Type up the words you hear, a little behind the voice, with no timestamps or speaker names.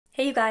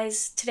Hey you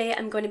guys, today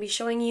I'm going to be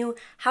showing you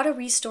how to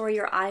restore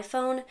your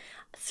iPhone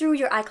through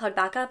your iCloud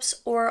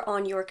backups or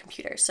on your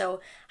computer.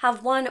 So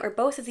have one or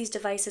both of these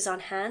devices on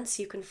hand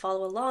so you can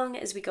follow along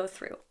as we go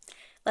through.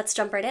 Let's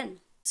jump right in.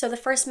 So the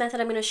first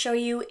method I'm going to show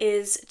you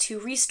is to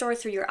restore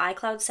through your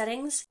iCloud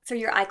settings, through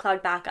your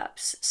iCloud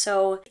backups.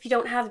 So if you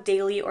don't have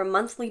daily or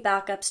monthly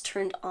backups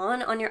turned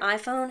on your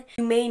iPhone,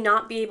 you may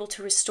not be able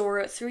to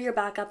restore through your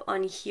backup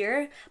on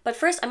here. But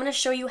first I'm going to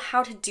show you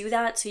how to do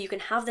that so you can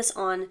have this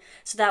on,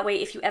 so that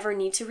way if you ever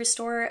need to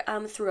restore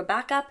through a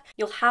backup,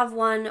 you'll have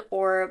one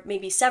or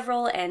maybe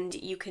several and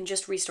you can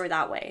just restore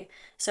that way.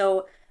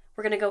 So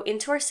we're going to go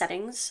into our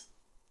settings.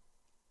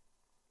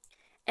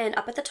 And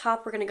up at the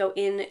top, we're going to go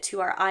into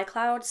our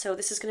iCloud. So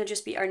this is going to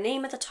just be our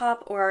name at the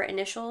top or our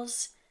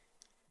initials.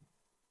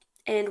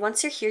 And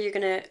once you're here, you're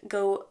going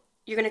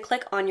to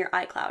click on your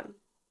iCloud.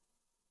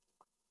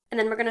 And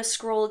then we're going to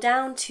scroll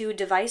down to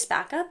device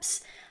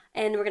backups,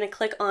 and we're going to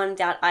click on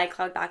that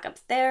iCloud backup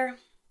there.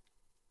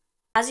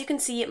 As you can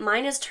see,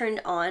 mine is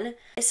turned on.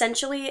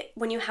 Essentially,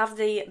 when you have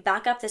the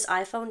backup this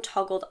iPhone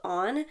toggled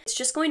on, it's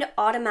just going to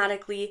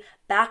automatically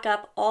back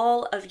up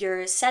all of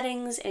your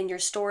settings and your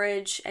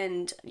storage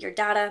and your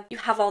data. You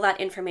have all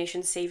that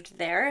information saved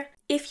there.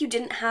 If you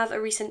didn't have a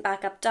recent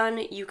backup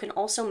done, you can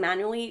also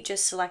manually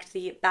just select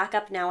the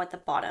backup now at the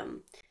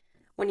bottom.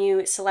 When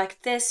you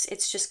select this,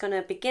 it's just going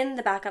to begin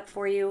the backup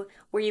for you,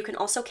 where you can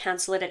also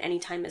cancel it at any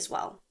time as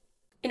well.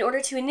 In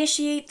order to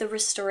initiate the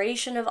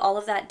restoration of all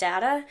of that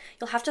data,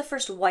 you'll have to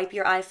first wipe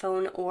your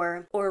iPhone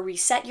or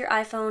reset your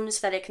iPhone so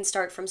that it can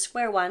start from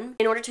square one.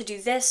 In order to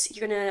do this,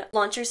 you're going to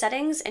launch your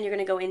settings and you're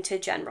going to go into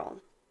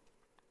General.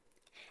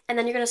 And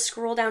then you're going to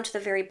scroll down to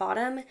the very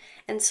bottom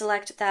and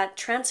select that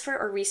Transfer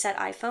or Reset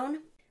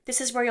iPhone.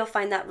 This is where you'll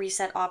find that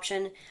reset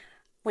option.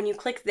 When you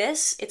click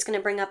this, it's going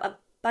to bring up a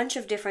bunch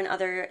of different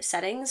other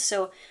settings.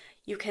 So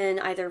you can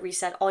either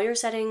reset all your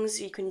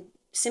settings, you can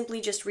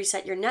simply just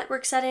reset your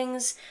network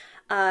settings,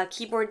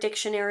 keyboard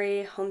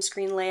dictionary, home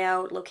screen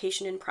layout,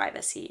 location, and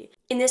privacy.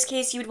 In this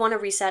case, you would want to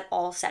reset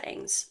all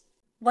settings.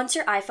 Once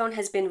your iPhone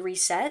has been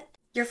reset,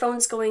 your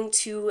phone's going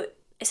to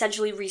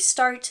essentially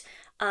restart.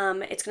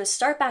 It's going to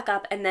start back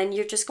up, and then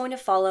you're just going to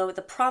follow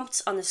the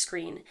prompts on the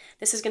screen.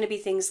 This is going to be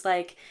things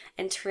like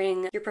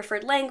entering your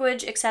preferred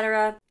language,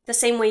 etc., the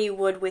same way you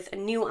would with a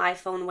new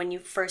iPhone when you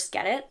first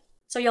get it.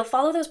 So you'll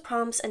follow those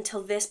prompts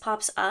until this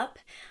pops up.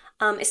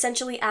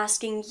 Essentially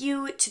asking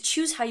you to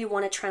choose how you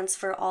want to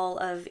transfer all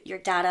of your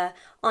data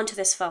onto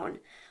this phone.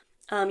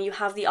 You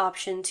have the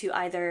option to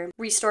either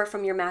restore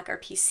from your Mac or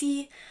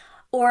PC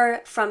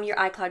or from your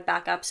iCloud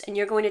backups, and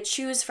you're going to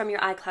choose from your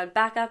iCloud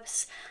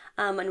backups.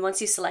 And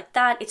once you select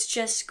that, it's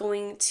just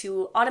going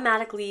to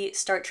automatically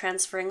start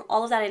transferring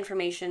all of that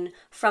information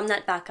from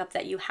that backup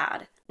that you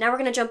had. Now we're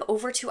going to jump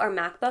over to our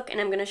MacBook,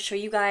 and I'm going to show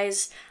you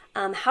guys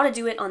how to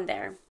do it on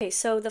there. Okay,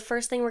 so the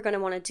first thing we're going to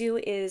want to do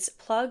is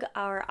plug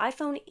our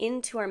iPhone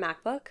into our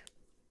MacBook.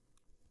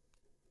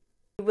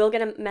 You will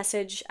get a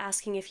message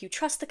asking if you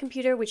trust the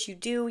computer, which you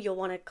do. You'll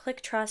want to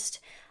click trust,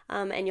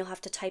 and you'll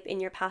have to type in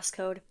your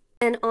passcode.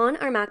 And on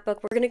our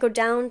MacBook, we're going to go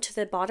down to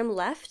the bottom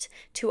left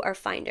to our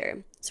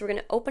Finder. So we're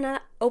going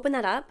to open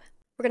that up.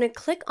 We're going to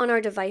click on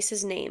our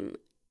device's name,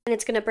 and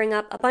it's going to bring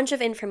up a bunch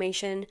of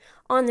information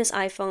on this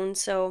iPhone.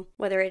 So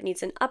whether it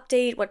needs an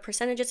update, what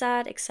percentage it's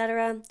at,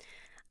 etc.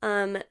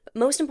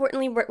 Most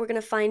importantly, what we're going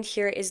to find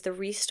here is the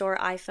Restore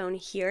iPhone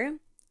here.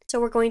 So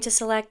we're going to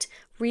select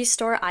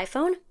Restore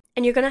iPhone,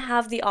 and you're going to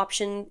have the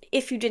option,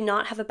 if you did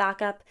not have a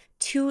backup,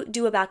 to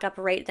do a backup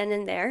right then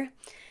and there.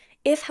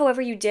 If,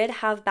 however, you did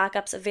have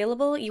backups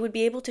available, you would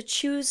be able to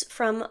choose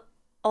from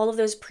all of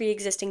those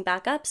pre-existing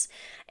backups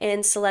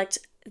and select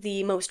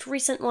the most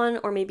recent one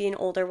or maybe an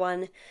older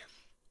one.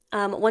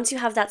 Once you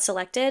have that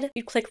selected,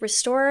 you click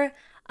Restore,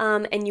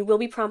 and you will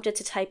be prompted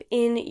to type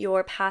in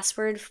your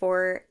password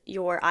for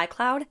your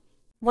iCloud.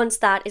 Once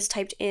that is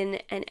typed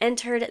in and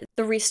entered,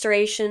 the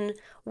restoration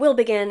will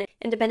begin,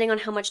 and depending on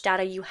how much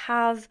data you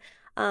have,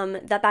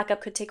 that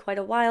backup could take quite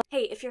a while.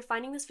 Hey, if you're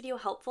finding this video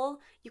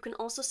helpful, you can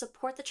also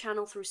support the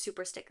channel through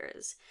super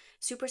stickers.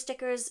 Super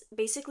stickers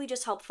basically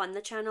just help fund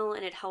the channel,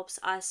 and it helps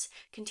us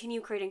continue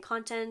creating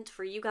content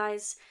for you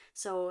guys.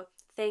 So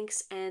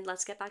thanks, and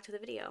let's get back to the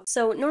video.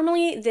 So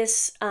normally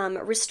this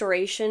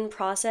restoration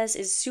process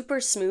is super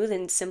smooth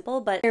and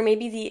simple, but there may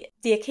be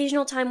the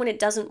occasional time when it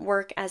doesn't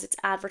work as it's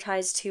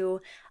advertised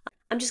to.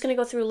 I'm just going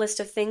to go through a list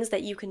of things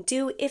that you can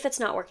do if it's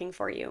not working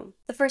for you.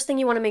 The first thing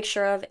you want to make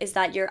sure of is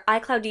that your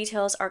iCloud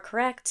details are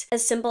correct.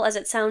 As simple as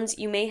it sounds,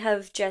 you may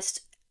have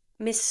just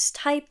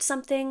mistyped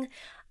something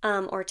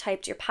or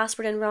typed your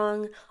password in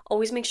wrong.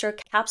 Always make sure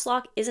caps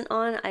lock isn't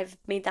on. I've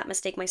made that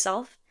mistake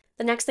myself.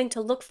 The next thing to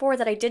look for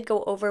that I did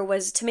go over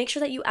was to make sure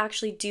that you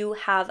actually do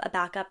have a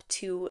backup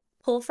to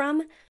pull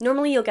from.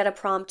 Normally you'll get a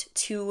prompt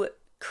to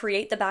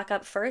create the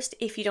backup first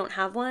if you don't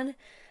have one,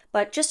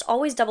 but just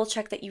always double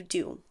check that you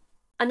do.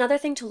 Another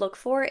thing to look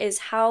for is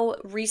how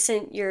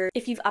recent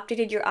if you've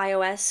updated your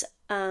iOS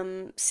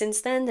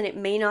since then it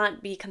may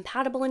not be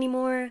compatible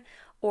anymore,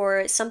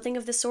 or something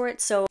of the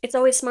sort. So it's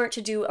always smart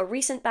to do a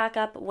recent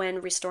backup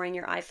when restoring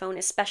your iPhone,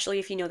 especially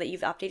if you know that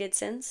you've updated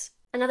since.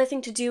 Another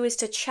thing to do is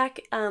to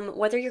check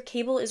whether your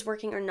cable is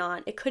working or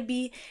not. It could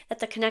be that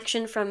the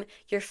connection from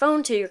your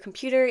phone to your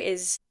computer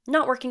is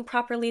not working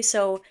properly,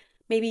 so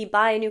maybe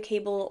buy a new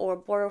cable or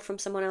borrow from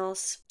someone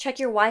else. Check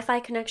your Wi-Fi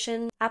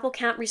connection. Apple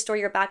can't restore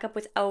your backup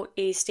without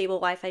a stable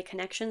Wi-Fi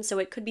connection, so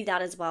it could be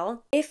that as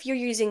well. If you're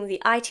using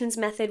the iTunes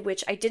method,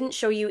 which I didn't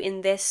show you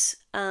in this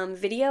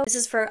video, this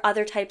is for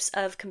other types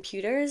of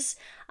computers,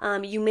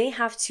 you may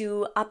have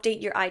to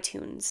update your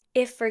iTunes.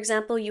 If, for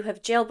example, you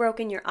have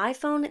jailbroken your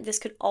iPhone, this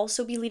could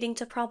also be leading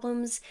to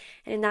problems,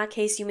 and in that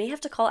case, you may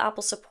have to call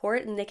Apple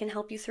support and they can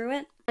help you through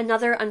it.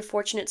 Another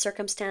unfortunate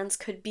circumstance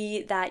could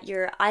be that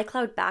your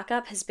iCloud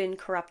backup has been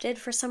corrupted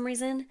for some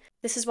reason.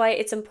 This is why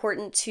it's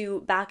important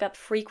to back up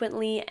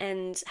frequently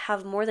and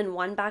have more than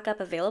one backup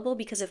available,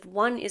 because if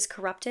one is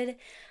corrupted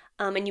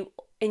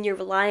and you're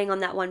relying on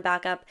that one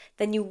backup,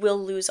 then you will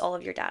lose all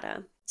of your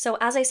data. So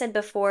as I said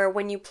before,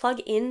 when you plug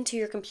into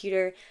your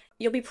computer,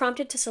 you'll be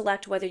prompted to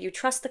select whether you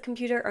trust the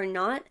computer or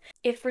not.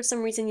 If for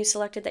some reason you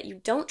selected that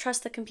you don't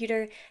trust the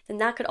computer, then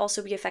that could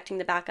also be affecting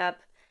the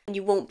backup, and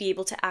you won't be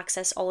able to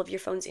access all of your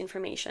phone's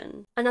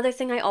information. Another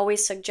thing I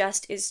always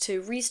suggest is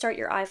to restart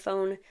your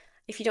iPhone.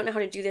 If you don't know how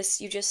to do this,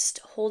 you just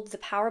hold the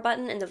power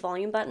button and the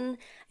volume button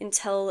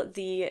until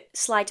the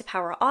slide to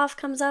power off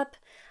comes up,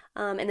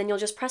 and then you'll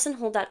just press and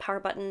hold that power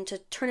button to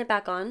turn it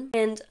back on.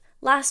 And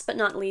last but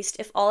not least,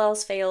 if all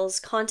else fails,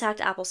 contact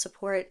Apple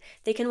support.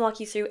 They can walk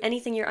you through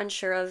anything you're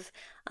unsure of,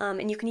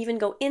 and you can even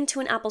go into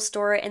an Apple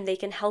store and they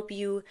can help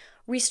you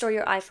restore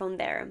your iPhone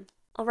there.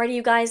 Alrighty,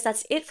 you guys,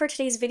 that's it for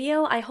today's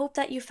video. I hope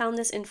that you found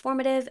this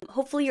informative.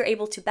 Hopefully you're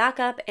able to back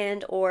up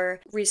and or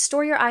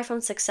restore your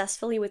iPhone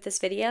successfully with this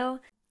video.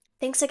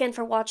 Thanks again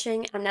for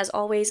watching, and as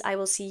always, I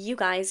will see you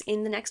guys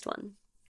in the next one.